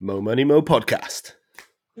Mo Money Mo Podcast.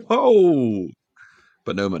 Oh,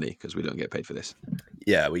 but no money because we don't get paid for this.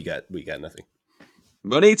 Yeah, we get nothing.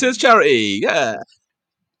 Money to charity, yeah.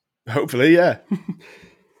 Hopefully, yeah.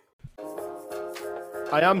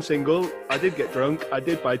 I am single. I did get drunk. I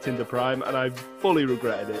did buy Tinder Prime, and I fully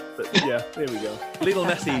regretted it. But yeah, here we go. Little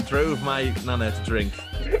Nessie drove my nana to drink.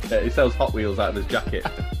 He sells Hot Wheels out of his jacket.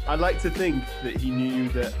 I'd like to think that he knew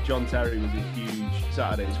that John Terry was a huge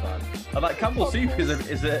Saturdays fan. And that Campbell soup is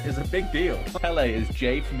a big deal. LA is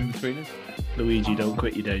Jay from In Between Us. Luigi, don't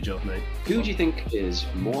quit your day job, mate. Who do you think is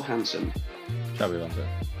more handsome? Shall we answer?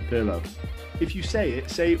 Pirlo. If you say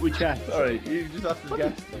it with chest. Sorry, you just have to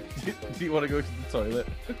guess. Do you want to go to the toilet?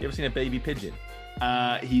 You ever seen a baby pigeon?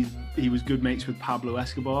 He was good mates with Pablo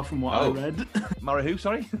Escobar, from what I read. Marry who,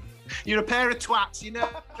 sorry? You're a pair of twats, you know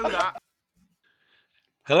that.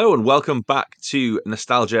 Hello and welcome back to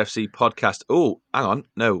Nostalgia FC podcast. Oh, hang on.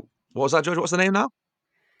 No. What was that, George? What's the name now?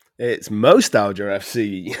 It's Mostalgia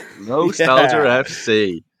FC. Nostalgia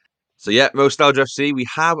FC. So yeah, Mostalgia FC. We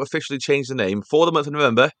have officially changed the name for the month of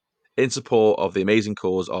November in support of the amazing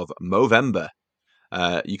cause of Movember.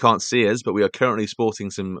 You can't see us, but we are currently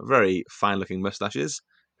sporting some very fine-looking mustaches.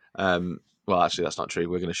 Well, actually, that's not true.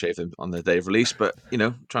 We're going to shave them on the day of release, but, you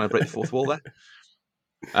know, trying to break the fourth wall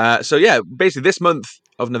there. So, yeah, basically this month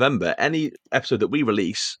of November, any episode that we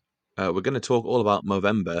release, we're going to talk all about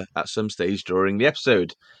Movember at some stage during the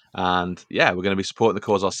episode. And, yeah, we're going to be supporting the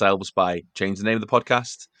cause ourselves by changing the name of the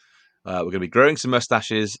podcast. We're going to be growing some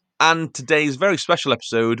mustaches. And today's very special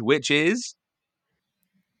episode, which is...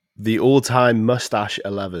 the all-time Mustache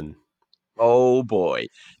 11. Oh boy.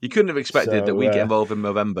 You couldn't have expected that we get involved in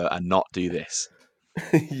Movember and not do this.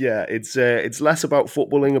 Yeah, it's less about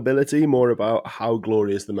footballing ability, more about how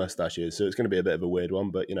glorious the mustache is. So it's going to be a bit of a weird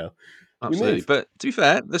one, but, you know. Absolutely. But to be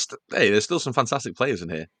fair, there's still some fantastic players in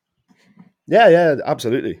here. Yeah,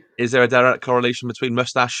 absolutely. Is there a direct correlation between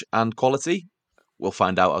mustache and quality? We'll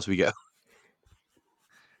find out as we go.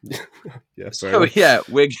 Yeah, So, yeah,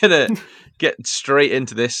 we're going to get straight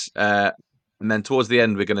into this. And then towards the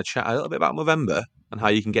end, we're going to chat a little bit about Movember and how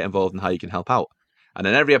you can get involved and how you can help out. And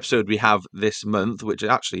in every episode we have this month, which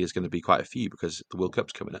actually is going to be quite a few because the World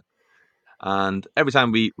Cup's coming up. And every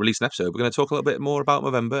time we release an episode, we're going to talk a little bit more about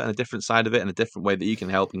Movember and a different side of it and a different way that you can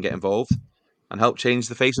help and get involved and help change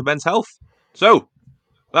the face of men's health. So,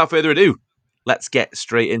 without further ado, let's get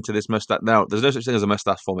straight into this mustache. Now, there's no such thing as a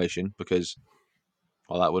mustache formation because,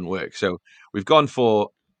 well, that wouldn't work. So, we've gone for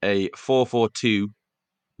a 4-4-2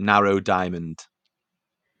 narrow diamond.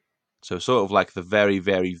 So, sort of like the very,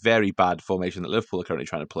 very, very bad formation that Liverpool are currently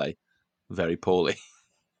trying to play very poorly.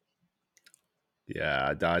 Yeah,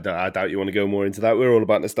 I doubt you want to go more into that. We're all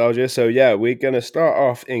about nostalgia. So, yeah, we're going to start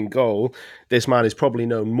off in goal. This man is probably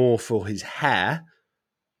known more for his hair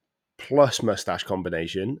plus mustache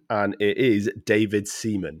combination, and it is David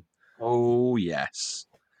Seaman. Oh, yes.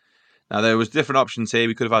 Now, there was different options here.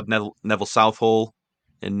 We could have had Neville Southall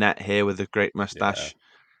in net here with a great mustache.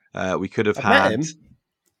 Yeah. We could have had... met him.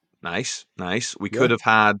 Nice. We could have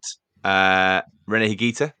had Rene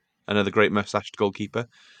Higuita, another great mustached goalkeeper.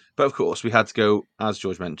 But of course, we had to go, as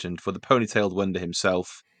George mentioned, for the ponytailed wonder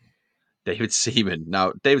himself, David Seaman.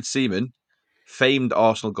 Now, David Seaman, famed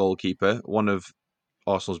Arsenal goalkeeper, one of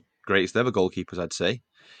Arsenal's greatest ever goalkeepers, I'd say.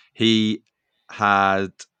 He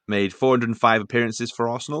had made 405 appearances for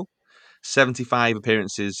Arsenal, 75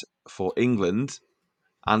 appearances for England,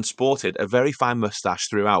 and sported a very fine moustache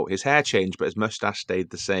throughout. His hair changed, but his moustache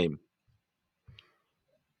stayed the same.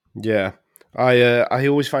 Yeah. I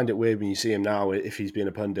always find it weird when you see him now, if he's being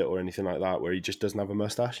a pundit or anything like that, where he just doesn't have a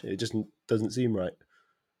moustache. It just doesn't seem right.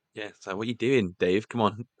 Yeah, so what are you doing, Dave? Come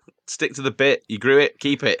on, stick to the bit. You grew it,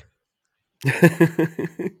 keep it.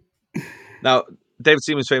 Now, David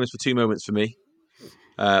Seaman's famous for two moments for me.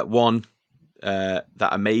 One, that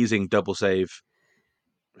amazing double save.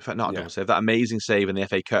 In fact, not a double save. That amazing save in the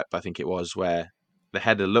FA Cup, I think it was, where the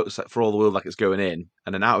header looks for all the world like it's going in,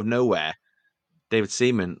 and then out of nowhere, David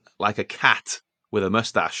Seaman, like a cat with a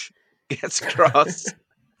mustache, gets across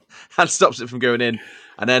and stops it from going in.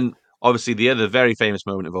 And then, obviously, the other very famous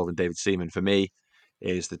moment involving David Seaman for me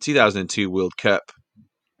is the 2002 World Cup.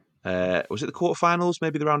 Was it the quarterfinals,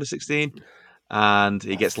 maybe the round of 16? And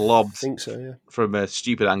he gets lobbed from a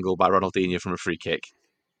stupid angle by Ronaldinho from a free kick.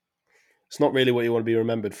 It's not really what you want to be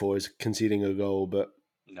remembered for, is conceding a goal, but...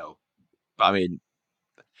 No. But, I mean,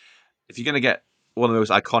 if you're going to get one of the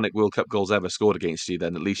most iconic World Cup goals ever scored against you,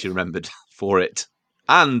 then at least you're remembered for it.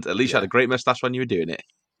 And at least you had a great moustache when you were doing it.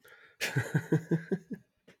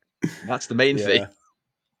 That's the main thing.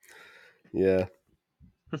 Yeah.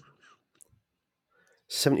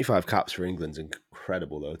 75 caps for England's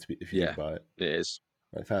incredible, though, if you think about it. It is.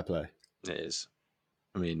 Like, fair play. It is.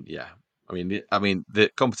 I mean, yeah. I mean, the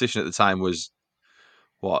competition at the time was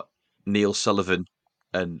what Neil Sullivan,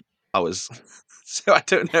 and I was. So I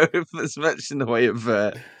don't know if there's much in the way of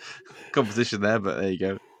competition there, but there you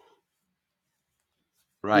go.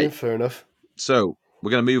 Right. Yeah, fair enough. So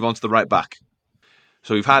we're going to move on to the right back.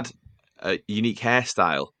 So we've had a unique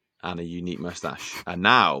hairstyle and a unique mustache, and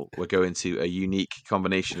now we're going to a unique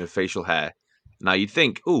combination of facial hair. Now you'd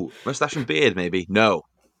think, oh, mustache and beard, maybe. No,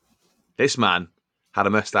 this man had a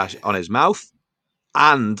mustache on his mouth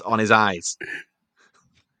and on his eyes.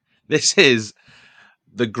 This is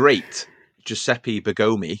the great Giuseppe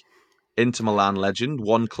Bergomi, Inter Milan legend,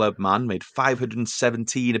 one club man, made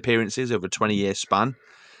 517 appearances over a 20-year span,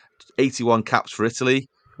 81 caps for Italy,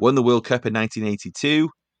 won the World Cup in 1982,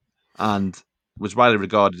 and was widely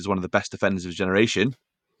regarded as one of the best defenders of his generation,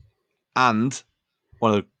 and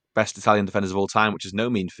one of the best Italian defenders of all time, which is no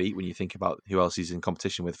mean feat when you think about who else he's in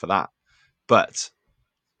competition with for that. But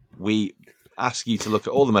we ask you to look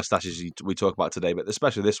at all the mustaches we talk about today, but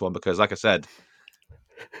especially this one, because like I said,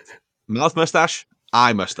 mouth mustache,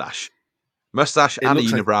 eye mustache. Mustache and a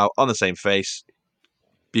unibrow on the same face.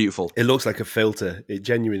 Beautiful. It looks like a filter. It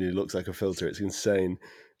genuinely looks like a filter. It's insane.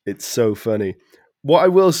 It's so funny. What I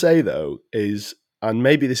will say, though, is, and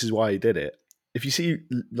maybe this is why he did it, if you see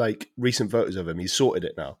like recent photos of him, he's sorted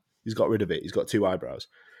it now. He's got rid of it. He's got 2 eyebrows.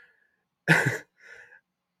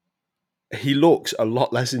 He looks a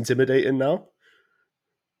lot less intimidating now.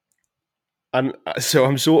 And so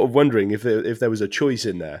I'm sort of wondering if there was a choice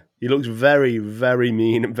in there. He looks very, very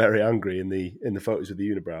mean and very angry in the photos with the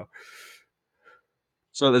unibrow.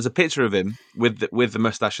 So there's a picture of him with the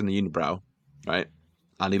mustache and the unibrow, right?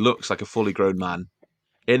 And he looks like a fully grown man.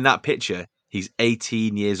 In that picture, he's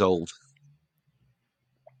 18 years old.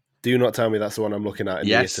 Do not tell me that's the one I'm looking at.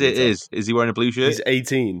 Yes, it is. Is he wearing a blue shirt? He's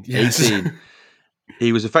 18. Yes. 18.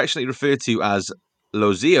 He was affectionately referred to as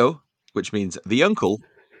Lo Zio, which means the uncle,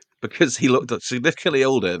 because he looked significantly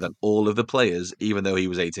older than all of the players, even though he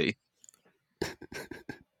was 18.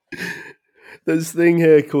 There's a thing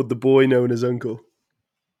here called the boy known as Uncle.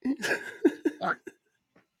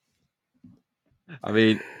 I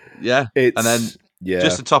mean, yeah. And then,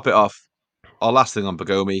 just to top it off, our last thing on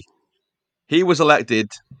Bergomi, he was elected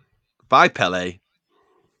by Pele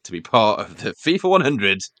to be part of the FIFA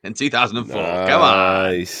 100 in 2004. Nice. Come on.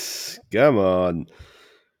 Nice. Come on.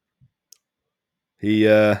 He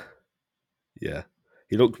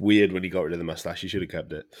looked weird when he got rid of the mustache. He should have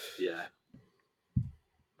kept it. Yeah.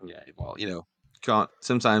 Well, can't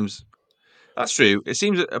sometimes. That's true. It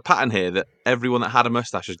seems a pattern here that everyone that had a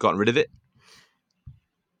mustache has gotten rid of it.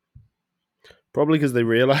 Probably because they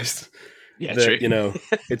realised that true.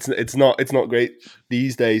 it's not great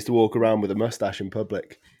these days to walk around with a mustache in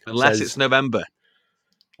public. Unless it's November.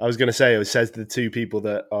 I was going to say, it says the 2 people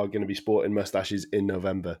that are going to be sporting mustaches in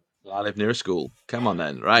November. Well, I live near a school. Come on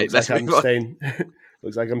then. Right. Looks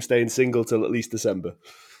like I'm staying single till at least December.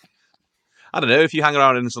 I don't know. If you hang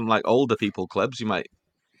around in some like older people clubs, you might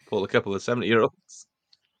pull a couple of 70-year-olds.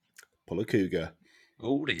 Pull a cougar.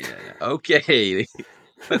 Oh, yeah. Okay.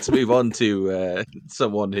 Let's move on to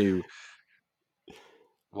someone who...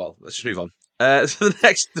 Well, let's just move on. So the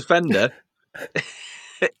next defender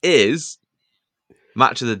is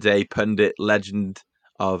Match of the Day pundit, legend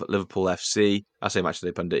of Liverpool FC. I say Match of the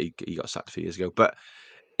Day pundit, he got sacked a few years ago. But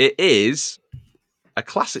it is a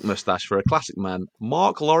classic moustache for a classic man,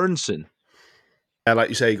 Mark Lawrenson. Yeah, like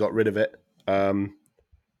you say, he got rid of it.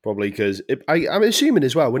 Probably because I'm assuming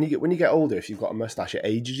as well, when you get older, if you've got a moustache, it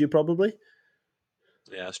ages you probably.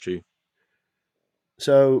 Yeah, that's true.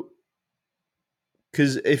 So,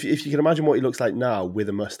 because if you can imagine what he looks like now with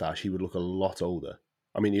a moustache, he would look a lot older.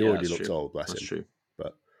 I mean, he already looks old, bless him. That's true.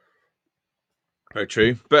 But very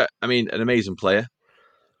true. But I mean, an amazing player.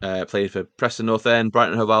 Played for Preston North End,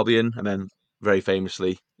 Brighton Hove Albion, and then very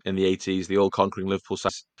famously in the 80s, the all-conquering Liverpool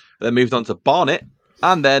side. Then moved on to Barnet,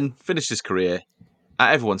 and then finished his career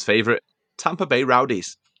at everyone's favourite, Tampa Bay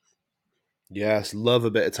Rowdies. Yes, love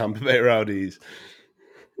a bit of Tampa Bay Rowdies.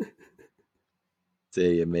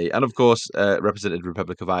 Dear me. And of course, represented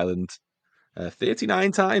Republic of Ireland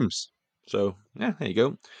 39 times. So, yeah, there you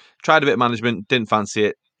go. Tried a bit of management, didn't fancy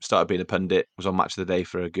it, started being a pundit, was on Match of the Day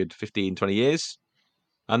for a good 15, 20 years,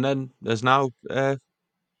 and then has now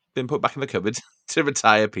been put back in the cupboard to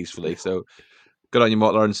retire peacefully. So, good on you,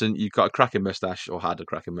 Mark Lawrenson. You've got a cracking moustache, or had a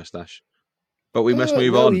cracking moustache. But we must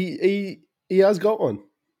move on. He has got one.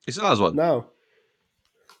 He still has one? No.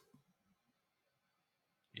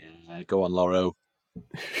 Yeah, go on, Lauro.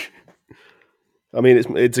 I mean,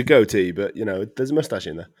 it's a goatee, but, there's a moustache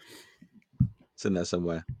in there. It's in there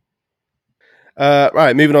somewhere.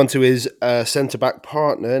 Right, moving on to his centre back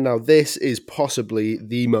partner. Now, this is possibly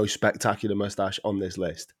the most spectacular moustache on this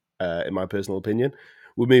list, in my personal opinion.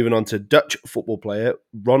 We're moving on to Dutch football player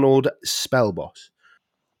Ronald Spelbos.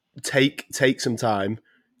 Take some time,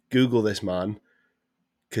 Google this man,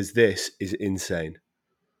 because this is insane.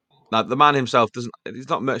 Now, the man himself there's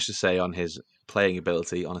not much to say on his playing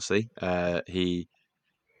ability, honestly. He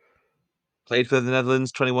played for the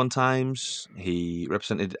Netherlands 21 times. He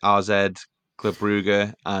represented RZ, Club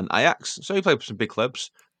Brugge, and Ajax. So he played for some big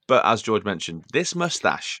clubs. But as George mentioned, this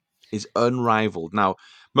moustache is unrivaled. Now,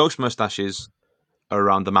 most moustaches are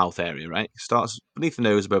around the mouth area, right? Starts beneath the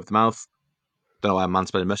nose, above the mouth. Don't know why I'm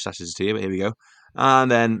mansplaining moustaches to you, but here we go. And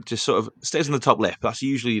then just sort of stays on the top lip. That's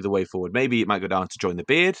usually the way forward. Maybe it might go down to join the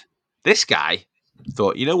beard. This guy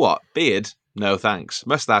thought, you know what? Beard? No thanks.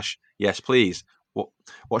 Moustache? Yes, please.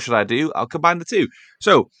 What should I do? I'll combine the two.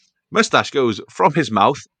 So, moustache goes from his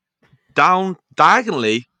mouth down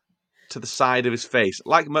diagonally to the side of his face,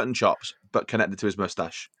 like mutton chops, but connected to his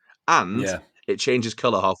moustache. And it changes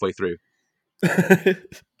colour halfway through.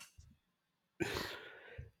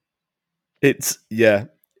 It's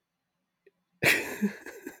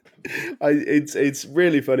it's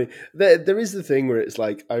really funny. There is the thing where it's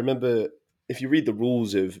like, I remember if you read the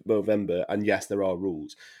rules of Movember, and yes, there are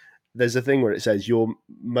rules. There's a thing where it says your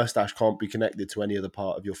mustache can't be connected to any other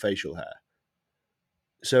part of your facial hair.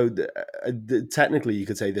 So technically, you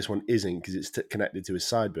could say this one isn't because it's connected to his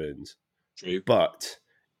sideburns. True. But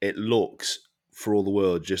it looks, for all the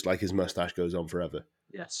world, just like his mustache goes on forever.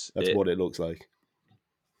 Yes. That's what it looks like.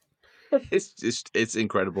 It's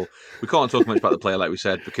incredible. We can't talk much about the player, like we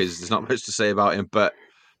said, because there's not much to say about him, but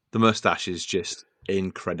the moustache is just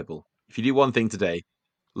incredible. If you do one thing today,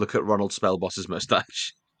 look at Ronald Spelbos's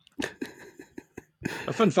moustache.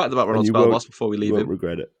 A fun fact about Ronald Spelbos before we leave him. You won't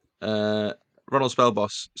regret it. Ronald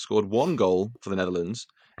Spelbos scored one goal for the Netherlands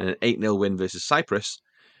in an 8-0 win versus Cyprus,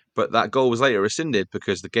 but that goal was later rescinded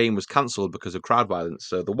because the game was cancelled because of crowd violence.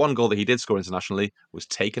 So the one goal that he did score internationally was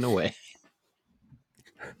taken away.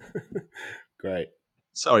 Great.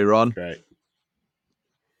 Sorry, Ron. Great.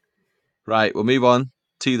 Right, we'll move on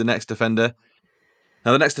to the next defender.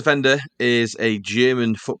 Now, the next defender is a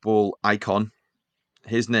German football icon.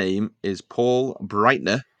 His name is Paul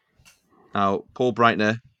Breitner. Now, Paul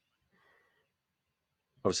Breitner,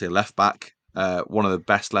 obviously a left back, one of the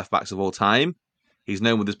best left backs of all time. He's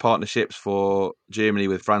known with his partnerships for Germany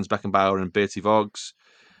with Franz Beckenbauer and Bertie Vogts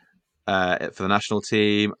for the national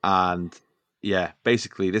team. And yeah,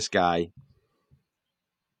 basically this guy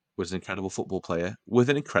was an incredible football player with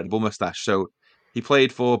an incredible moustache. So he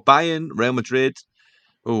played for Bayern, Real Madrid,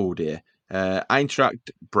 Eintracht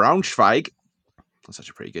Braunschweig. That's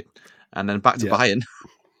actually pretty good. And then back to Bayern.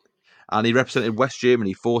 And he represented West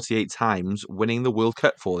Germany 48 times, winning the World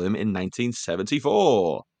Cup for them in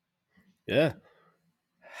 1974. Yeah.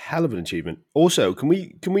 Hell of an achievement. Also, can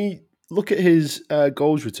we look at his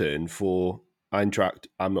goals return for Eintracht?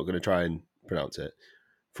 I'm not going to try and pronounce it.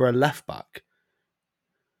 For a left back.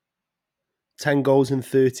 10 goals in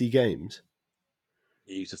 30 games.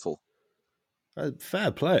 Beautiful.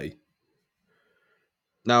 Fair play.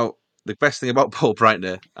 Now, the best thing about Paul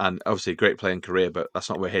Breitner, and obviously a great playing career, but that's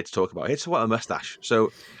not what we're here to talk about. Here to talk about a moustache.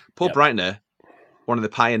 So, Paul Breitner, one of the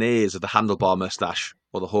pioneers of the handlebar moustache,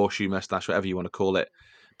 or the horseshoe moustache, whatever you want to call it,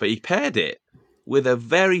 but he paired it with a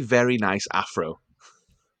very, very nice afro.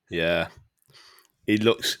 Yeah. It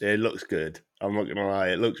looks good. I'm not going to lie.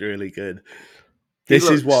 It looks really good. This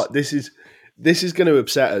is going to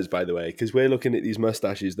upset us, by the way, because we're looking at these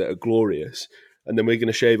moustaches that are glorious, and then we're going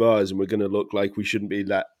to shave ours and we're going to look like we shouldn't be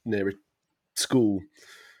let near a school.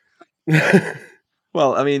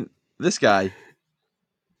 Well, I mean, this guy,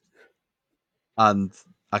 and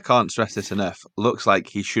I can't stress this enough, looks like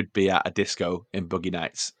he should be at a disco in Boogie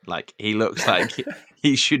Nights. Like, he looks like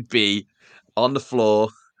he should be on the floor,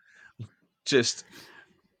 just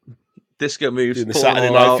disco moves. Doing the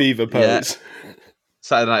Saturday Night Fever pose. Yeah.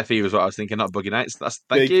 Saturday Night Fever is what I was thinking, not Boogie Nights.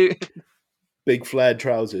 Thank you. Big flared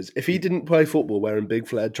trousers. If he didn't play football wearing big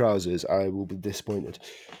flared trousers, I will be disappointed.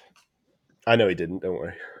 I know he didn't, don't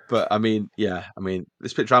worry. But I mean,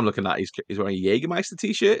 this picture I'm looking at, he's wearing a Jägermeister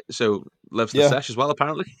t-shirt, so loves the sesh as well,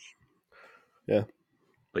 apparently. Yeah.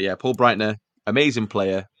 But yeah, Paul Breitner, amazing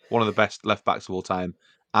player, one of the best left backs of all time,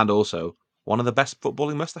 and also one of the best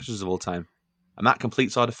footballing moustaches of all time. And that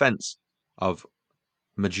completes our defence of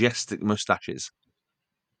majestic moustaches.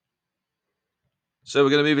 So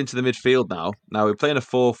we're going to move into the midfield now. Now we're playing a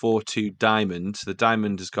 4-4-2 diamond. The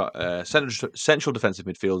diamond has got a central defensive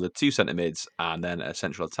midfielder, 2 centre mids, and then a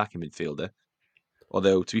central attacking midfielder.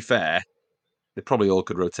 Although, to be fair, they probably all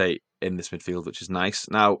could rotate in this midfield, which is nice.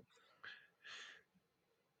 Now,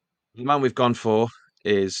 The man we've gone for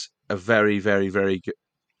is a very, very, very good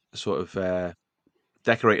sort of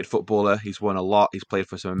decorated footballer. He's won a lot. He's played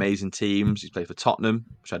for some amazing teams. He's played for Tottenham,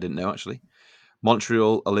 which I didn't know actually,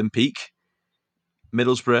 Montreal Olympique,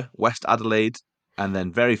 Middlesbrough, West Adelaide, and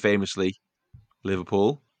then very famously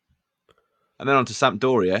Liverpool. And then on to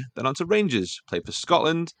Sampdoria, then on to Rangers. Played for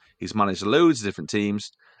Scotland. He's managed loads of different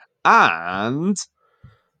teams. And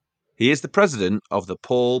he is the president of the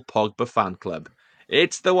Paul Pogba fan club.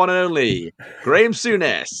 It's the one and only Graham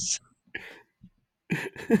Souness.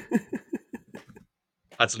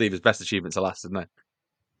 Had to leave his best achievement to last, didn't I?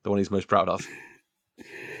 The one he's most proud of.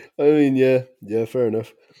 I mean, yeah, fair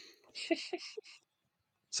enough.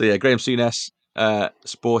 So yeah, Graham Souness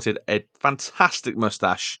sported a fantastic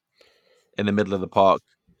moustache in the middle of the park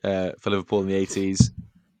for Liverpool in the 80s.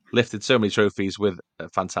 Lifted so many trophies with a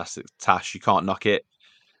fantastic tash. You can't knock it.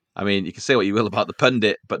 I mean, you can say what you will about the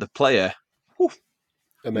pundit, but the player, you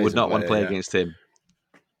would not want to play against him.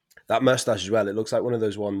 That moustache as well, it looks like one of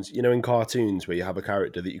those ones, you know, in cartoons where you have a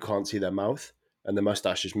character that you can't see their mouth and the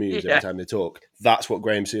moustache just moves every time they talk. That's what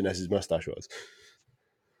Graham Souness's moustache was.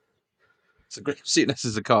 So Graham Souness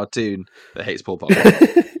is a cartoon that hates Paul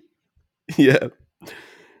Pogba. Yeah.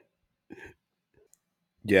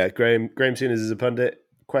 Yeah, Graham Souness is a pundit,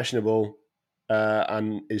 questionable,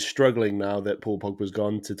 and is struggling now that Paul Pogba's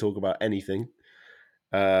gone to talk about anything.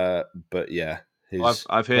 But yeah,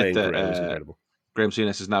 I've heard that incredible. Graham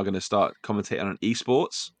Souness is now going to start commentating on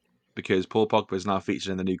esports because Paul Pogba is now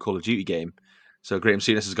featured in the new Call of Duty game. So Graham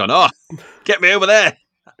Souness has gone, get me over there.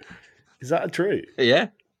 Is that true? Yeah.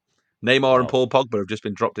 Neymar and Paul Pogba have just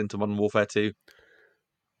been dropped into Modern Warfare 2,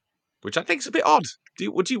 which I think is a bit odd.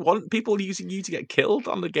 Would you want people using you to get killed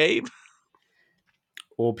on the game?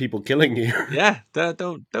 Or people killing you? Yeah, don't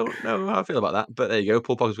know how I feel about that. But there you go.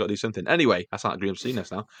 Paul Pogba's got to do something. Anyway, I sound like Graham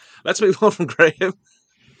Souness now. Let's move on from Graham.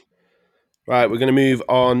 Right, we're going to move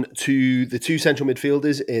on to the two central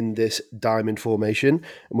midfielders in this diamond formation.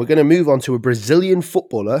 And we're going to move on to a Brazilian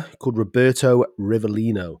footballer called Roberto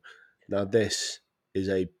Rivellino. Now, this is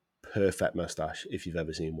a perfect moustache if you've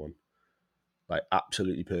ever seen one. Like,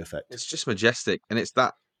 absolutely perfect. It's just majestic. And it's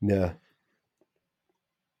that. Yeah.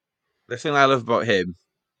 The thing I love about him,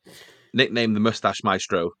 nicknamed the Mustache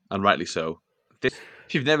Maestro, and rightly so. If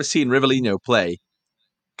you've never seen Rivellino play,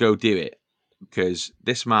 go do it. Because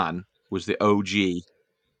this man was the OG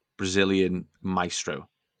Brazilian maestro.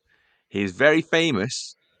 He is very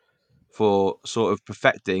famous for sort of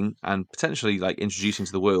perfecting and potentially like introducing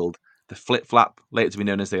to the world the flip-flap, later to be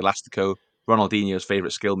known as the Elastico, Ronaldinho's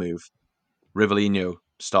favourite skill move. Rivellino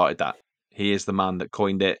started that. He is the man that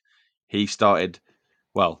coined it. He started,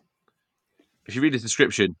 well, if you read his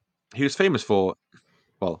description, he was famous for,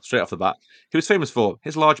 well, straight off the bat, he was famous for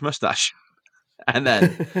his large moustache. And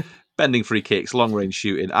then bending free kicks, long-range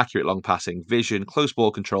shooting, accurate long passing, vision, close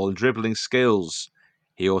ball control, and dribbling skills.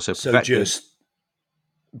 He also perfected... So just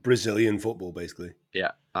Brazilian football, basically.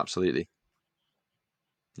 Yeah, absolutely.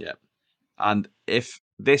 Yeah. And if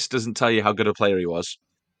this doesn't tell you how good a player he was,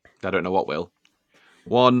 I don't know what will.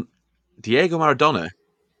 One, Diego Maradona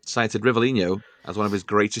cited Rivellino as one of his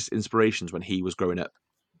greatest inspirations when he was growing up.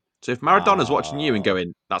 So if Maradona's watching you and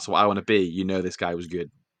going, that's what I want to be, you know this guy was good.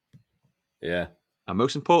 Yeah. And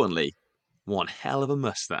most importantly, one hell of a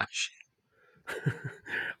mustache.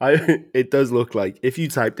 It does look like if you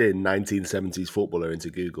typed in 1970s footballer into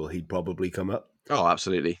Google, he'd probably come up. Oh,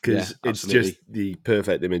 absolutely. Because it's just the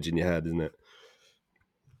perfect image in your head, isn't it?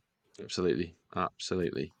 Absolutely.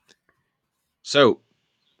 Absolutely. So,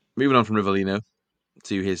 moving on from Rivellino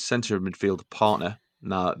to his centre of midfield partner.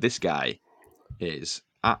 Now, this guy is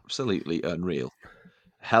absolutely unreal.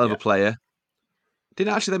 Hell of a player.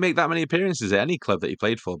 Didn't actually make that many appearances at any club that he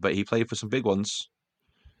played for, but he played for some big ones.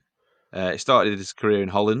 He started his career in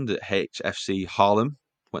Holland at HFC Haarlem,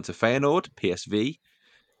 went to Feyenoord, PSV,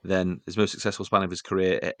 then his most successful span of his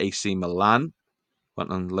career at AC Milan,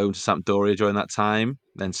 went on loan to Sampdoria during that time,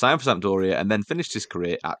 then signed for Sampdoria, and then finished his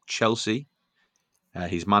career at Chelsea.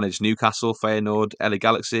 He's managed Newcastle, Feyenoord, LA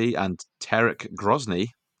Galaxy, and Terek Grozny.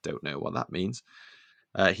 Don't know what that means.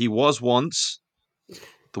 He was once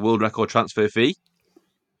the world record transfer fee.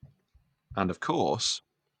 And of course,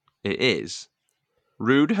 it is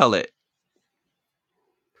Ruud Gullit.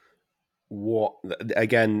 What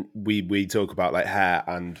again? We talk about like hair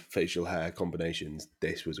and facial hair combinations.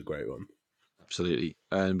 This was a great one. Absolutely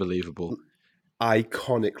unbelievable,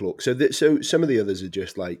 iconic look. So some of the others are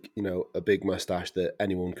just like, you know, a big mustache that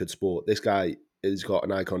anyone could sport. This guy has got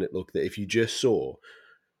an iconic look that if you just saw,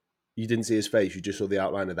 you didn't see his face, you just saw the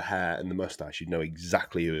outline of the hair and the mustache, you'd know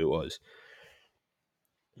exactly who it was.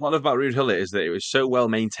 What I love about Ruud Gullit is that it was so well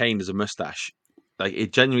maintained as a mustache Like,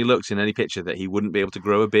 it genuinely looks in any picture that he wouldn't be able to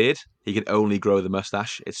grow a beard. He can only grow the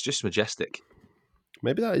mustache. It's just majestic.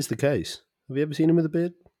 Maybe that is the case. Have you ever seen him with a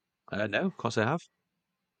beard? No, of course I have.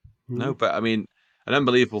 Hmm. No, but I mean, an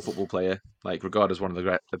unbelievable football player, like regarded as one of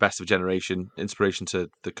the best of generation, inspiration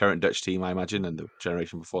to the current Dutch team, I imagine, and the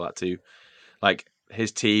generation before that too. Like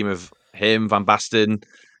his team of him, Van Basten,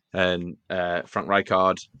 and Frank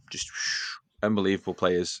Rijkaard, just unbelievable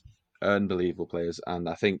players, and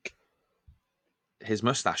I think his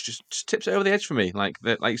mustache just tips it over the edge for me. Like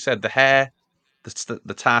you said, the hair,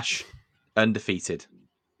 the tash, undefeated.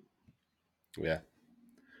 Yeah.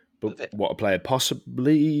 But what a player.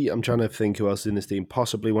 Possibly, I'm trying to think who else is in this team.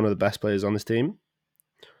 Possibly one of the best players on this team.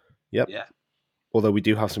 Yep. Yeah. Although we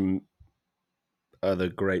do have some other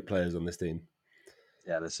great players on this team.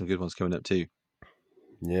 Yeah, there's some good ones coming up too.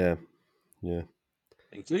 Yeah. Yeah.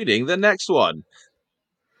 Including the next one.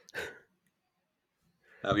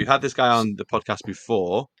 We've had this guy on the podcast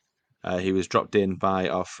before. He was dropped in by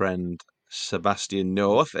our friend Sebastian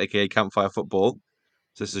North, aka Campfire Football.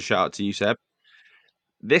 So this is a shout out to you, Seb.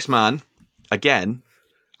 This man, again,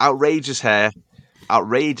 outrageous hair,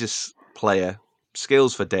 outrageous player,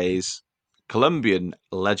 skills for days, Colombian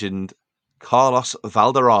legend Carlos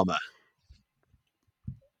Valderrama.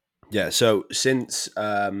 Yeah. So since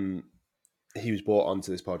he was brought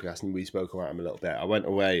onto this podcast and we spoke about him a little bit, I went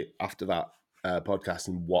away after that podcast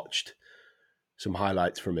and watched some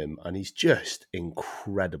highlights from him, and he's just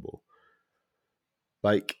incredible.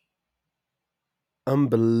 Like,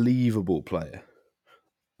 unbelievable player.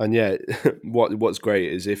 And yeah, what's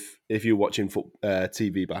great is if you're watching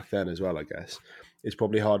TV back then as well, I guess it's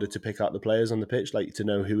probably harder to pick out the players on the pitch, like to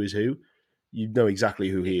know who is who. You know exactly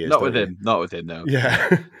who he is. Not with him, no.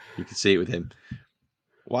 Yeah, you can see it with him.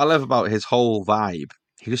 What I love about his whole vibe,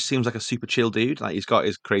 he just seems like a super chill dude. Like, he's got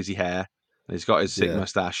his crazy hair and he's got his sick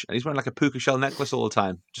mustache, and he's wearing like a puka shell necklace all the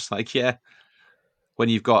time. Just like, yeah. When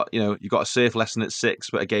you've got a surf lesson at 6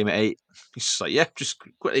 but a game at 8, he's just like, yeah, just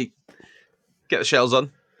quickly get the shells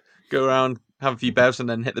on, go around, have a few bevs, and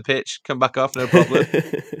then hit the pitch, come back off, no problem.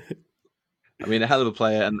 I mean, a hell of a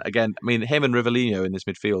player. And again, I mean, him and Rivellino in this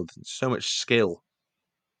midfield, so much skill.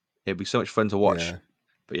 It'd be so much fun to watch. Yeah.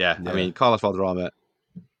 But yeah, I mean, Carlos Valderrama,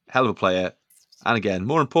 hell of a player. And again,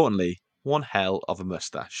 more importantly, one hell of a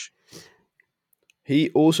mustache. He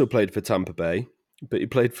also played for Tampa Bay, but he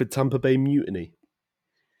played for Tampa Bay Mutiny.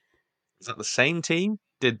 Is that the same team?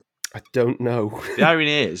 I don't know. The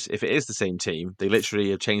irony is, if it is the same team, they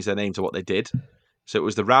literally have changed their name to what they did. So it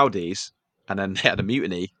was the Rowdies, and then they had a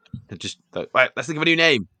mutiny, and just like, right, let's think of a new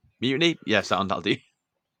name. Mutiny? Yes, that'll do.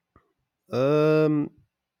 I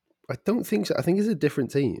don't think so. I think it's a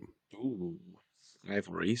different team. Ooh,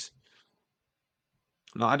 rivalries.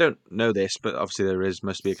 No, I don't know this, but obviously there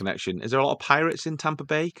must be a connection. Is there a lot of pirates in Tampa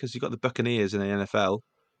Bay? Because you've got the Buccaneers in the NFL.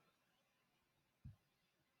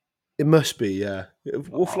 It must be, yeah.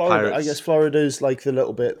 Well, Florida. Pirates. I guess Florida's like the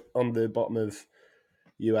little bit on the bottom of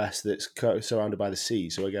US that's surrounded by the sea.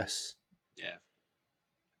 So I guess,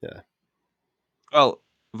 yeah. Well,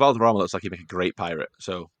 Valderrama looks like he'd make a great pirate.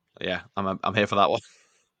 So yeah, I'm here for that one.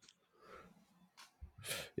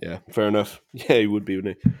 Yeah, fair enough. Yeah, he would be,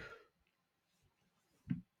 wouldn't he?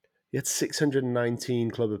 He had 619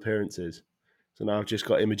 club appearances. So now I've just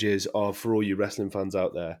got images of, for all you wrestling fans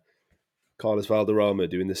out there, Carlos Valderrama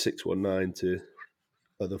doing the 619 to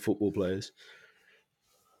other football players.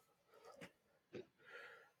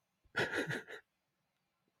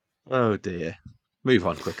 Oh dear. Move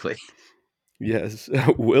on quickly. Yes,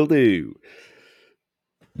 will do.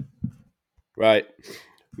 Right.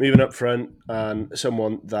 Moving up front, and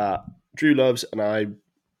someone that Drew loves and I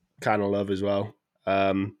kind of love as well.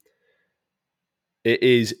 It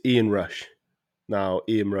is Ian Rush. Now,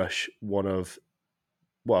 Ian Rush, I'd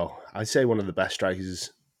say one of the best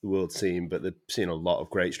strikers the world's seen, but they've seen a lot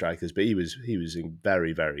of great strikers, but he was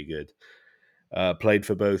very, very good. Played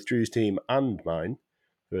for both Drew's team and mine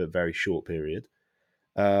for a very short period.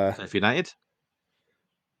 If United?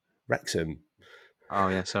 Wrexham. Oh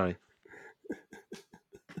yeah, sorry.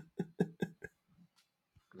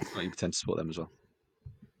 You pretend to support them as well.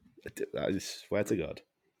 I swear to God.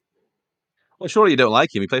 Well, surely you don't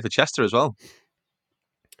like him. He played for Chester as well.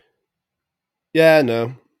 Yeah,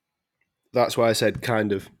 no. That's why I said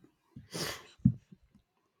kind of.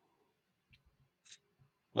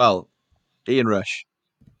 Well, Ian Rush,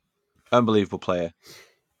 unbelievable player,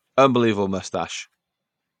 unbelievable moustache.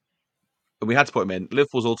 And we had to put him in.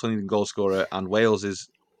 Liverpool's all-time leading goal scorer, and Wales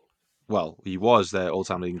he was their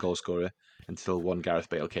all-time leading goal scorer until one Gareth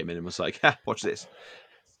Bale came in and was like, watch this.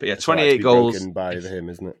 But yeah, 28 goals. Broken by him,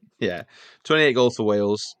 isn't it? Yeah, 28 goals for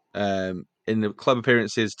Wales. in the club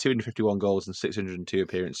appearances, 251 goals and 602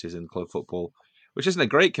 appearances in club football, which isn't a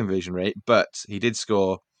great conversion rate, but he did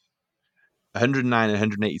score 109 and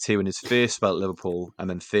 182 in his first spell at Liverpool, and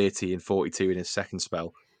then 30 and 42 in his second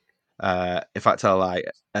spell. In fact, I lie,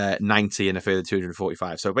 90 and a further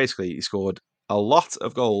 245. So basically, he scored a lot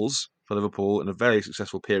of goals for Liverpool in a very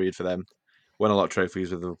successful period for them. Won a lot of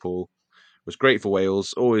trophies with Liverpool. Was great for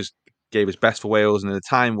Wales. Always gave his best for Wales. And at a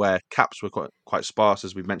time where caps were quite sparse,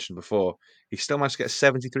 as we've mentioned before, he still managed to get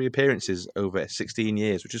 73 appearances over 16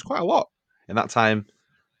 years, which is quite a lot in that time.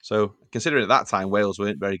 So considering at that time Wales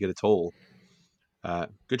weren't very good at all,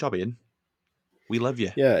 good job, Ian. We love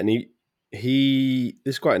you. Yeah, and he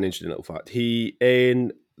this is quite an interesting little fact. He,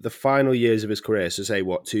 in the final years of his career, so say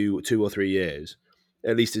what, two or 3 years,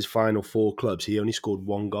 at least his final 4 clubs, he only scored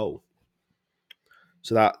 1 goal.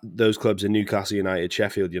 So that those clubs are Newcastle United,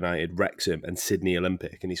 Sheffield United, Wrexham, and Sydney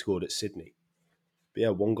Olympic, and he scored at Sydney. But yeah,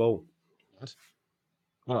 1 goal.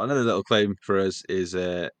 Well, another little claim for us is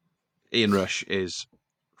Ian Rush is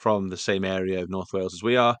from the same area of North Wales as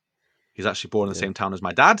we are. He's actually born in the same town as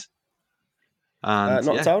my dad. And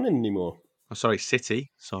Not town anymore. Oh, sorry, city.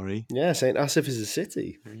 Sorry. Yeah, St. Asaph is a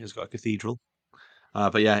city. He's got a cathedral.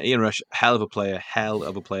 But yeah, Ian Rush, hell of a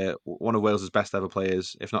player. One of Wales' best ever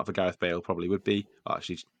players. If not for Gareth Bale, probably would be. Well,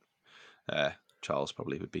 actually, Charles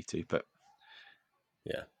probably would be too. But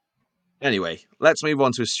yeah. Anyway, let's move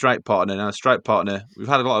on to his strike partner. Now, strike partner, we've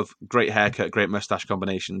had a lot of great haircut, great moustache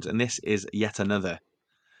combinations, and this is yet another.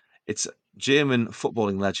 It's German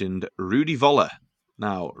footballing legend Rudi Völler.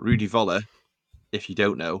 Now, Rudi Völler, if you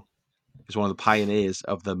don't know, is one of the pioneers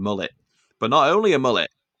of the mullet. But not only a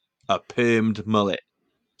mullet, a permed mullet.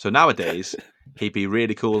 So nowadays, he'd be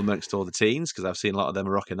really cool amongst all the teens, because I've seen a lot of them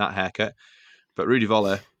rocking that haircut. But Rudi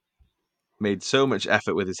Völler made so much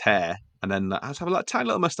effort with his hair, and then I just have a tiny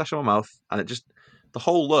little mustache on my mouth, and it just, the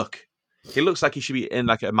whole look, he looks like he should be in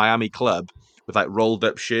like a Miami club with like rolled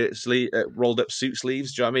up suit sleeves. Do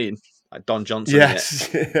you know what I mean? Like Don Johnson. Yes,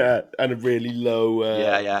 yeah, and a really low.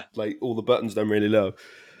 Yeah. Like all the buttons done really low.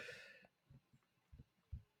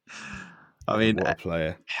 I mean, what a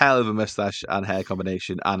player! Hell of a mustache and hair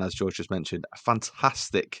combination, and as George just mentioned, a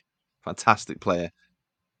fantastic player.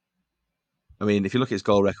 I mean, if you look at his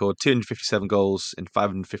goal record, 257 goals in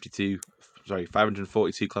 542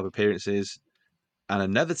 club appearances, and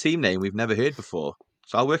another team name we've never heard before.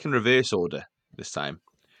 So I'll work in reverse order this time.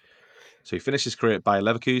 So he finished his career at Bayer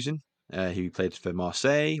Leverkusen. He played for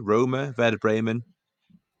Marseille, Roma, Werder Bremen,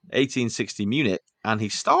 1860 Munich, and he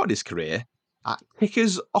started his career at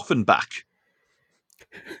Kickers Offenbach,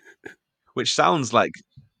 which sounds like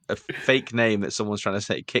a fake name that someone's trying to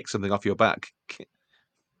say kick something off your back.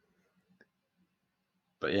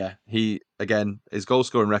 But yeah, his goal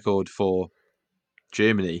scoring record for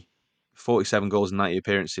Germany, 47 goals and 90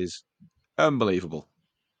 appearances, unbelievable.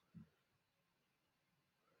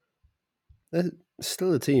 They're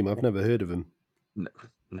still a team. I've never heard of him. No,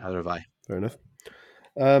 neither have I. Fair enough.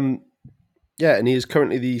 Yeah, and he is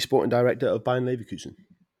currently the sporting director of Bayer Leverkusen.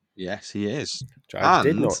 Yes, he is. Which I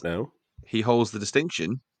did not know. He holds the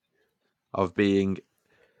distinction of being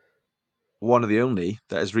one of the only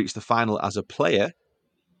that has reached the final as a player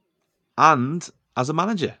and as a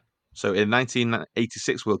manager. So in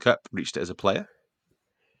 1986 World Cup, reached it as a player.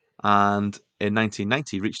 And in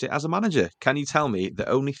 1990, reached it as a manager. Can you tell me that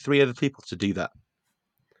only 3 other people to do that?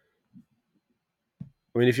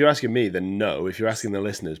 I mean, if you're asking me, then no. If you're asking the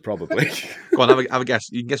listeners, probably. Go on, have a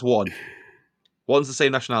guess. You can guess one. One's the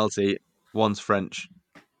same nationality. One's French.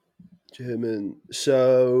 German.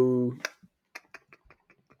 So...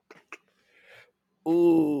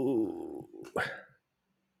 Ooh.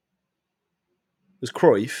 Was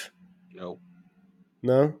Cruyff? No.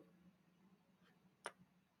 No?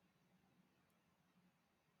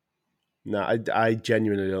 No, I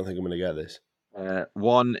genuinely don't think I'm going to get this.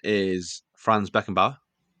 One is Franz Beckenbauer.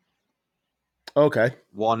 Okay.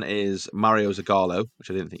 One is Mario Zagallo, which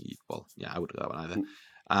I didn't think I wouldn't have got that one either.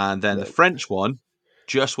 And then the French one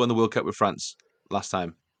just won the World Cup with France last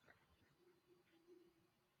time.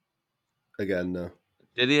 Again, no.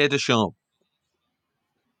 Didier Deschamps.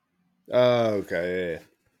 Oh, okay, yeah.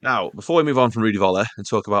 Now, before we move on from Rudi Völler and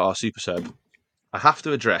talk about our super sub, I have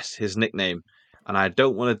to address his nickname, and I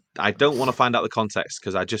don't want to find out the context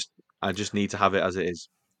because I just need to have it as it is.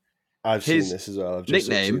 I've seen this as well. I've just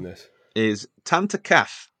seen this. Is Tante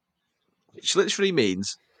Kath, which literally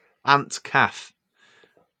means Aunt Kath.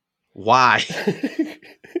 Why?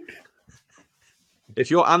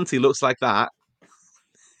 If your auntie looks like that,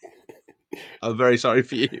 I'm very sorry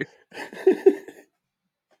for you.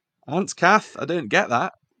 Aunt Kath, I don't get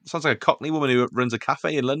that. Sounds like a Cockney woman who runs a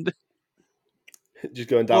cafe in London. Just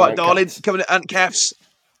going down. All right, Ant darling, Cats. coming to Ant Calves.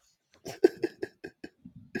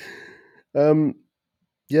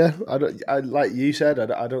 Yeah, I don't. I like you said.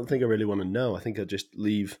 I don't think I really want to know. I think I'd just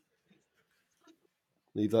leave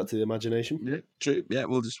that to the imagination. Yeah, true. Yeah,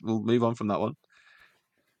 we'll move on from that one.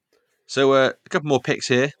 So a couple more picks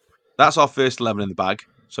here. That's our first 11 in the bag.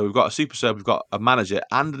 So we've got a super sub, we've got a manager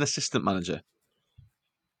and an assistant manager.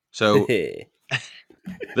 So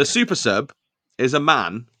the super sub is a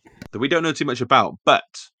man that we don't know too much about,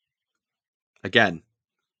 but again,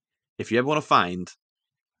 if you ever want to find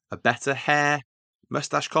a better hair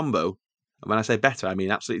mustache combo, and when I say better, I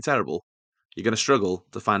mean absolutely terrible, you're going to struggle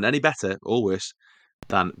to find any better or worse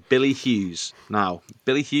than Billy Hughes. Now,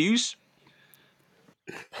 Billy Hughes,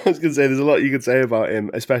 I was going to say, there's a lot you could say about him,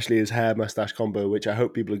 especially his hair mustache combo, which I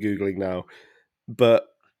hope people are Googling now. But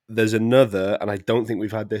there's another, and I don't think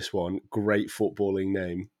we've had this one, great footballing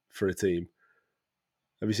name for a team.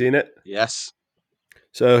 Have you seen it? yes,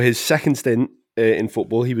 So his second stint in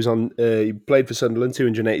football, he played for Sunderland,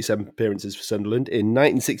 287 appearances for Sunderland. In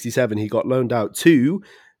 1967, he got loaned out to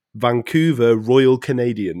Vancouver Royal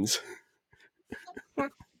Canadians.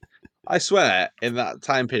 I swear, in that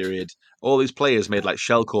time period, all these players made like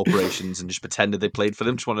shell corporations and just pretended they played for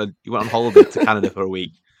them. You went on holiday to Canada for a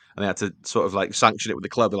week, and they had to sort of like sanction it with the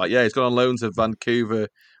club. They're like, "Yeah, he's gone on loan to Vancouver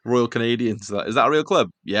Royal Canadians." Is that a real club?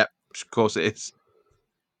 Yep, of course it is.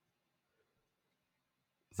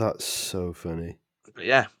 That's so funny. But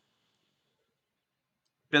yeah,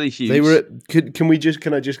 Billy Hughes. They were.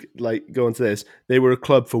 Can I just like go into this? They were a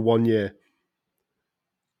club for 1 year.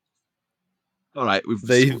 All right.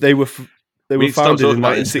 They were we need to stop founded in talking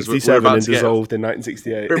about this 'cause we're 1967 about and to get- dissolved in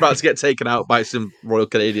 1968. We're about to get taken out by some Royal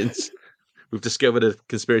Canadians. We've discovered a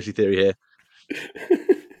conspiracy theory here.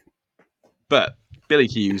 But Billy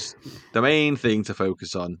Hughes, the main thing to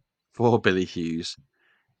focus on for Billy Hughes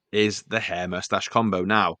is the hair mustache combo.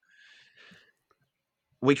 Now,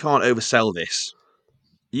 we can't oversell this.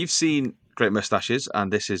 You've seen great mustaches,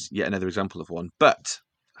 and this is yet another example of one. But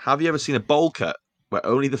have you ever seen a bowl cut where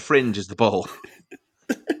only the fringe is the bowl?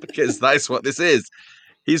 Because that's what this is.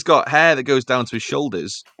 He's got hair that goes down to his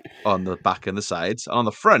shoulders on the back and the sides. And on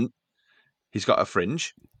the front, he's got a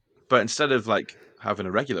fringe. But instead of like having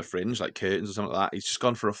a regular fringe, like curtains or something like that, he's just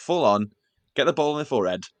gone for a full-on, get the bowl in the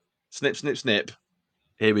forehead, snip, snip, snip.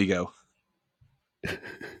 Here we go.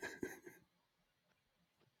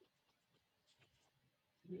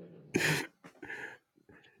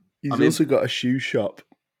 He's also got a shoe shop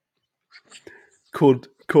called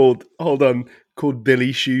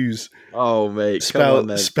Billy Shoes. Oh, mate. Come on,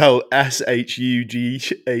 then. Spell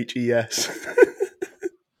SHUGHES.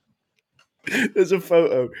 There's a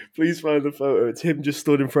photo. Please find the photo. It's him just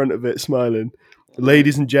stood in front of it, smiling.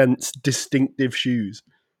 Ladies and gents, distinctive shoes.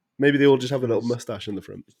 Maybe they all just have a little mustache on the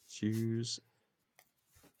front. Shoes.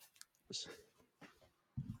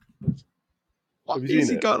 Have you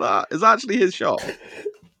seen it? Got that? It's actually his shop.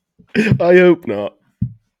 I hope not.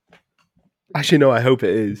 Actually, no, I hope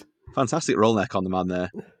it is. Fantastic roll neck on the man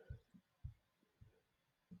there.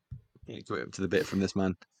 Yeah, go up to the bit from this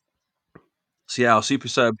man. So yeah, our super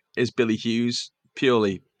sub is Billy Hughes,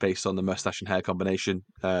 purely based on the mustache and hair combination.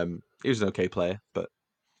 He was an okay player, but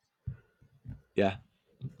yeah,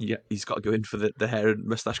 he's got to go in for the hair and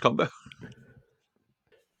mustache combo.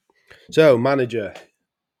 So, manager,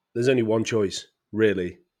 there's only one choice,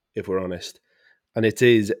 really, if we're honest, and it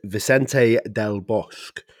is Vicente Del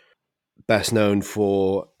Bosque, best known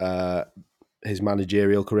for his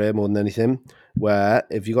managerial career more than anything. Where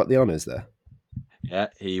have you got the honours there? Yeah,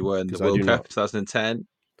 he won the 'Cause I World do Cup not. 2010,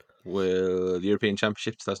 the European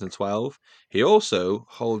Championship 2012. He also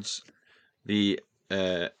holds the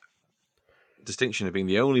distinction of being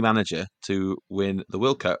the only manager to win the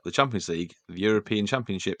World Cup, the Champions League, the European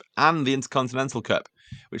Championship, and the Intercontinental Cup,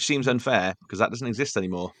 which seems unfair because that doesn't exist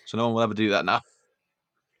anymore. So no one will ever do that now.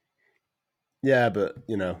 Yeah, but,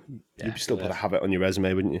 you'd still put a have it on your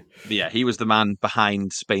resume, wouldn't you? But yeah, he was the man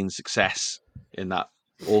behind Spain's success in that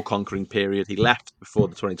all-conquering period. He left before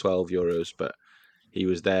the 2012 Euros, but he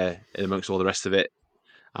was there amongst all the rest of it.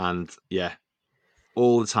 And yeah,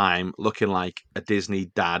 all the time looking like a Disney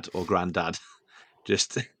dad or granddad.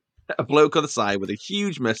 Just a bloke on the side with a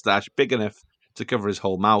huge mustache, big enough to cover his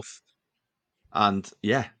whole mouth. And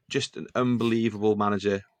yeah, just an unbelievable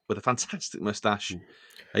manager with a fantastic mustache.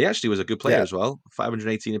 He actually was a good player as well.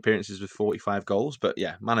 518 appearances with 45 goals. But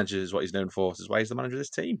yeah, manager is what he's known for. This is why he's the manager of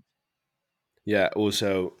this team. Yeah,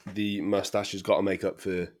 also, the mustache has got to make up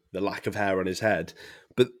for the lack of hair on his head.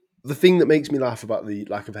 But the thing that makes me laugh about the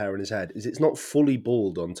lack of hair on his head is it's not fully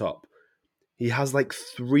bald on top. He has like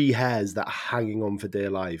 3 hairs that are hanging on for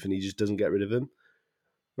dear life, and he just doesn't get rid of them.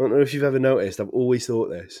 I don't know if you've ever noticed. I've always thought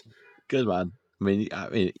this. Good man. I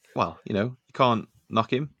mean, well, you can't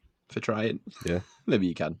knock him for trying. Yeah. Maybe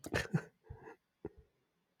you can.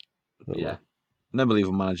 Oh, Yeah. well. An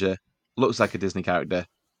unbelievable manager. Looks like a Disney character.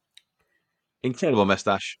 Incredible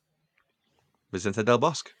moustache. Vicente Del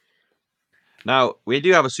Bosque. Now, we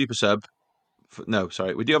do have a super sub. We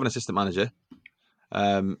do have an assistant manager.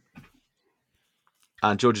 And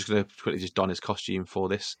George is going to quickly just don his costume for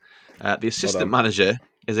this. The assistant manager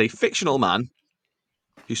is a fictional man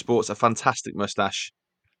who sports a fantastic moustache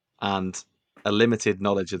and a limited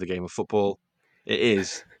knowledge of the game of football. It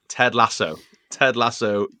is Ted Lasso. Ted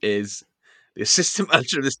Lasso is the assistant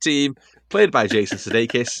manager of this team, played by Jason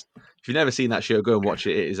Sudeikis. If you've never seen that show, go and watch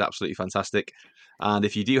it. It is absolutely fantastic. And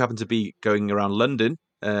if you do happen to be going around London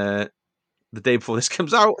the day before this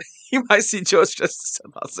comes out, you might see George dressed as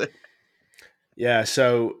Ted Lasso. Yeah,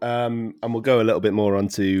 so and we'll go a little bit more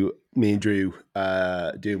onto me and Drew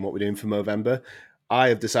doing what we're doing for Movember. I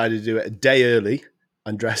have decided to do it a day early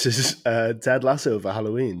and dress as Ted Lasso for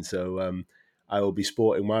Halloween. So I will be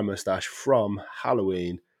sporting my moustache from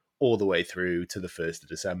Halloween all the way through to the 1st of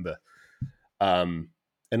December.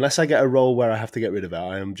 Unless I get a role where I have to get rid of it,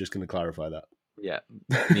 I am just going to clarify that. Yeah,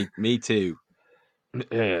 me too.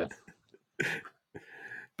 Yeah.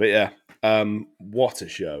 But yeah, what a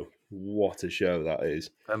show. What a show that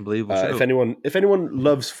is. Unbelievable show. If anyone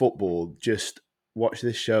loves football, just watch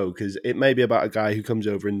this show, because it may be about a guy who comes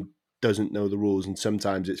over and doesn't know the rules, and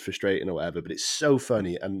sometimes it's frustrating or whatever, but it's so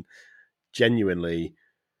funny and genuinely,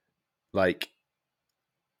 like,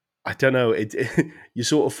 I don't know, you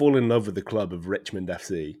sort of fall in love with the club of Richmond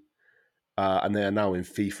FC, and they are now in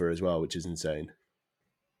FIFA as well, which is insane.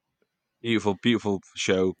 Beautiful, beautiful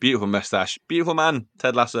show, beautiful moustache, beautiful man,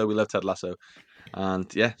 Ted Lasso. We love Ted Lasso.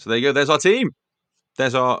 And yeah, so there you go. There's our team.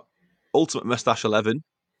 There's our ultimate moustache 11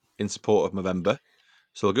 in support of Movember.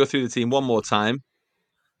 So we'll go through the team one more time,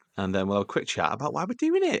 and then we'll have a quick chat about why we're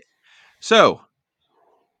doing it. So,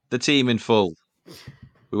 the team in full.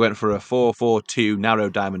 We went for a 4-4-2 narrow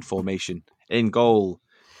diamond formation. In goal,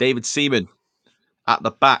 David Seaman. At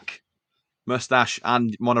the back, moustache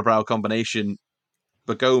and monobrow combination,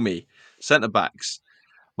 Bagomi. Centre backs,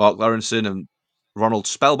 Mark Lawrenson and Ronald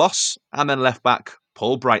Spellboss. And then left back,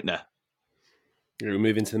 Paul Breitner. We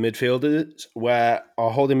move into the midfielders, where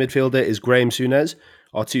our holding midfielder is Graham Souness.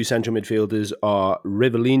 Our two central midfielders are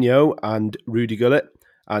Rivellino and Rudy Gullit.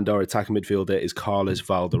 And our attacking midfielder is Carlos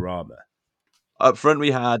Valderrama. Up front,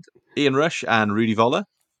 we had Ian Rush and Rudy Voller.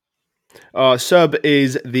 Our sub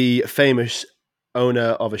is the famous owner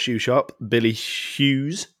of a shoe shop, Billy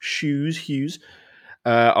Hughes.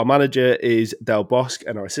 Our manager is Del Bosque,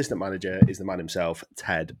 and our assistant manager is the man himself,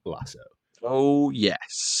 Ted Lasso. Oh,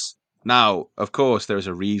 yes. Now, of course, there is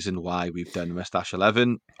a reason why we've done Moustache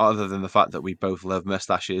 11, other than the fact that we both love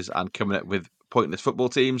moustaches and coming up with pointless football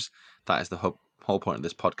teams. That is the whole point of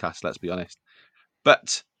this podcast, let's be honest.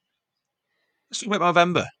 But let's talk about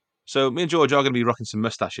Movember. So me and George are going to be rocking some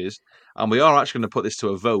moustaches, and we are actually going to put this to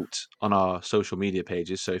a vote on our social media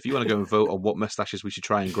pages. So if you want to go and vote on what moustaches we should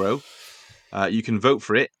try and grow, you can vote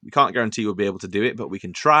for it. We can't guarantee we'll be able to do it, but we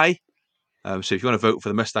can try. So if you want to vote for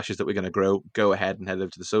the moustaches that we're going to grow, go ahead and head over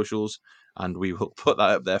to the socials, and we will put that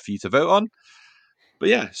up there for you to vote on. But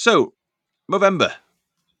yeah, so Movember.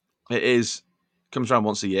 It comes around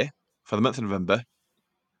once a year. For the month of November,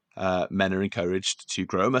 men are encouraged to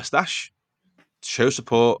grow a moustache, to show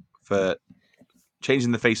support for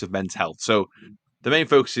changing the face of men's health. So the main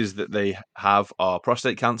focuses that they have are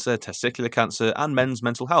prostate cancer, testicular cancer, and men's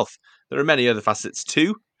mental health. There are many other facets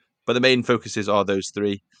too, but the main focuses are those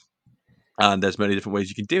three. And there's many different ways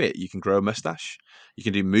you can do it. You can grow a moustache. You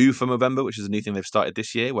can do Move for Movember, which is a new thing they've started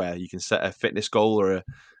this year, where you can set a fitness goal or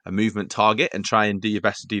a movement target and try and do your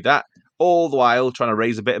best to do that, all the while trying to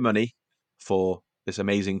raise a bit of money for this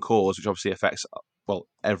amazing cause, which obviously affects, well,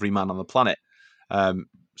 every man on the planet.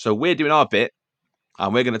 So we're doing our bit,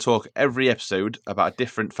 and we're going to talk every episode about a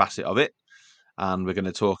different facet of it. And we're going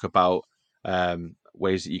to talk about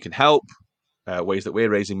ways that you can help, ways that we're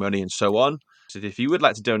raising money, and so on. So if you would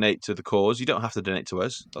like to donate to the cause, you don't have to donate to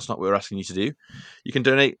us. That's not what we're asking you to do. You can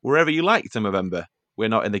donate wherever you like to Movember. We're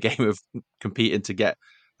not in the game of competing to get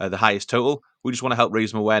the highest total. We just want to help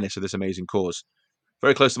raise some awareness of this amazing cause.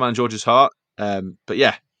 Very close to man George's heart. But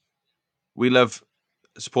yeah, we love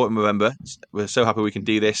supporting Movember. We're so happy we can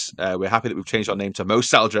do this. We're happy that we've changed our name to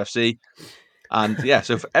Mostalgia FC. And yeah,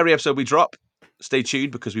 so for every episode we drop, stay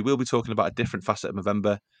tuned, because we will be talking about a different facet of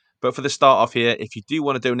Movember. But for the start off here, if you do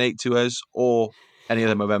want to donate to us or any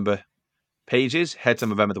other Movember pages, head to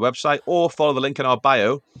Movember, the website, or follow the link in our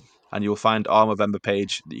bio, and you'll find our Movember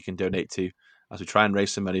page that you can donate to as we try and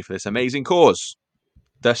raise some money for this amazing cause.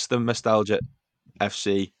 Thus the Nostalgia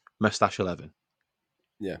FC Moustache 11.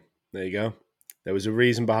 Yeah, there you go. There was a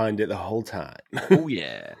reason behind it the whole time. Oh,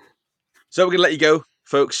 yeah. So we're going to let you go,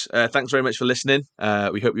 folks. Thanks very much for listening.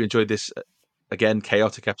 We hope you enjoyed this, again,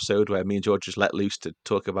 chaotic episode where me and George just let loose to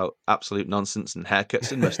talk about absolute nonsense and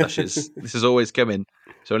haircuts and moustaches. This is always coming.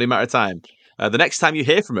 It's only a matter of time. The next time you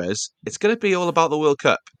hear from us, it's going to be all about the World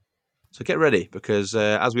Cup. So get ready, because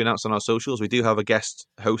as we announced on our socials, we do have a guest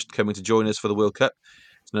host coming to join us for the World Cup.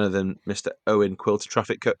 It's none other than Mr. Owen Quilter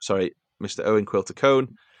Mr. Owen Quilter Cone.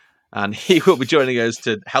 And he will be joining us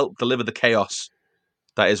to help deliver the chaos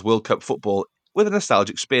that is World Cup football with a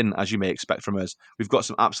nostalgic spin, as you may expect from us. We've got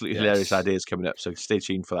some absolutely hilarious ideas coming up, so stay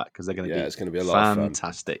tuned for that, because they're going to be it's going to be a lot of fun.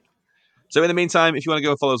 Fantastic. So in the meantime, if you want to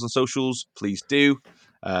go and follow us on socials, please do.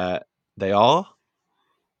 They are...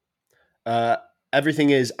 Everything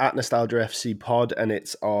is at Nostalgia FC Pod, and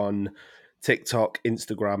it's on TikTok,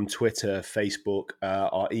 Instagram, Twitter, Facebook.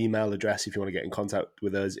 Our email address, if you want to get in contact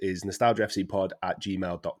with us, is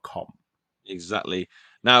nostalgiafcpod@gmail.com. Exactly.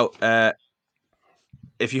 Now,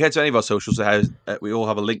 if you head to any of our socials, we all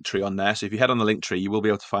have a link tree on there. So if you head on the link tree, you will be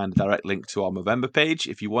able to find a direct link to our Movember page.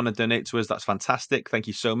 If you want to donate to us, that's fantastic. Thank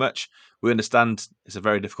you so much. We understand it's a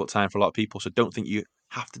very difficult time for a lot of people, so don't think you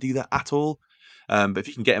have to do that at all. But if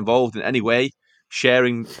you can get involved in any way,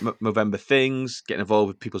 sharing Movember things, getting involved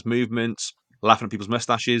with people's movements, laughing at people's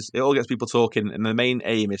mustaches, it all gets people talking. And the main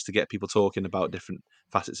aim is to get people talking about different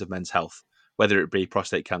facets of men's health, whether it be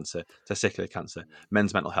prostate cancer, testicular cancer,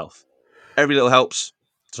 men's mental health. Every little helps.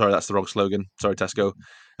 Sorry, that's the wrong slogan. Sorry, Tesco.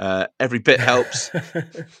 Every bit helps.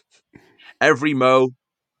 Every mo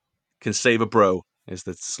can save a bro is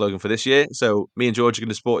the slogan for this year. So me and George are going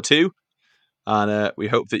to support too. And we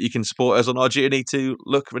hope that you can support us on our journey to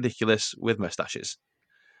look ridiculous with mustaches.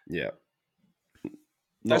 Yeah. Thanks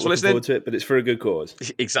Not for looking listening. forward to it, but it's for a good cause.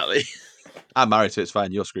 Exactly. I'm married to it. It's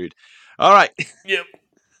fine. You're screwed. All right. Yep.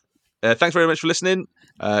 Thanks very much for listening.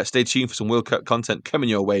 Stay tuned for some World Cup content coming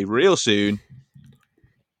your way real soon.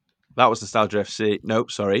 That was Nostalgia FC.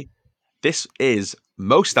 Nope, sorry. This is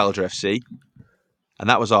Mostalgia FC. And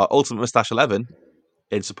that was our Ultimate Moustache 11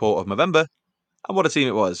 in support of Movember. And what a team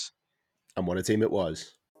it was. And what a team it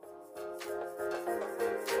was.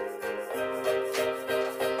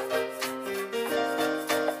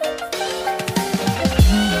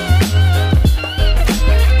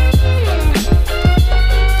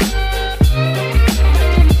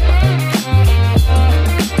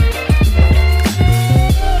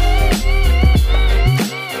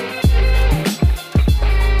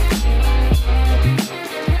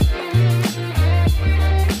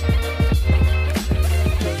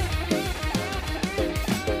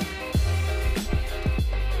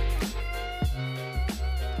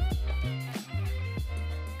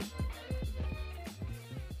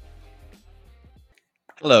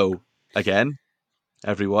 Hello again,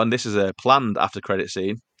 everyone. This is a planned after credit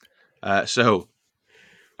scene. So,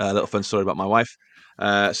 a little fun story about my wife.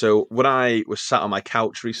 So, when I was sat on my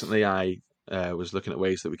couch recently, I was looking at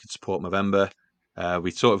ways that we could support Movember.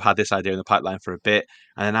 We sort of had this idea in the pipeline for a bit,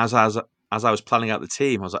 and then as I was planning out the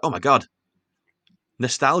team, I was like, "Oh my god,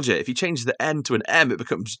 nostalgia! If you change the N to an M, it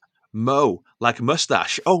becomes Mo, like a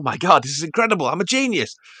mustache. Oh my god, this is incredible! I'm a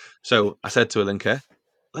genius." So I said to Alinka,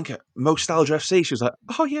 Mostalgia FC. She was like,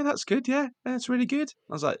 "Oh yeah, that's good. Yeah, it's really good."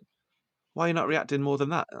 I was like, "Why are you not reacting more than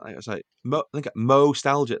that?" I was like,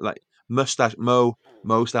 Mostalgia, like mustache,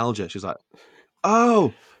 Mostalgia. She was like,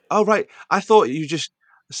 "Oh, right. I thought you were just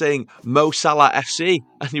saying Mo Salah FC,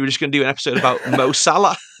 and you were just going to do an episode about Mo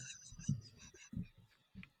Salah."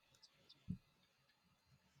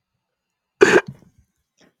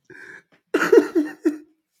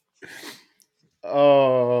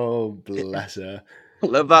 Oh, bless her.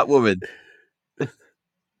 Love that woman.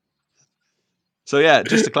 So yeah,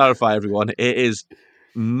 just to clarify, everyone, it is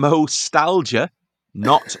Mostalgia,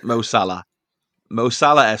 not Mo Salah. Mo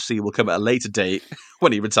Salah FC will come at a later date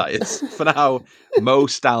when he retires. For now,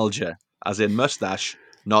 Mostalgia, as in mustache,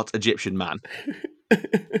 not Egyptian man.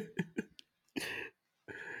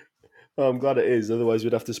 Oh, I'm glad it is. Otherwise,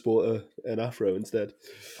 we'd have to sport an afro instead.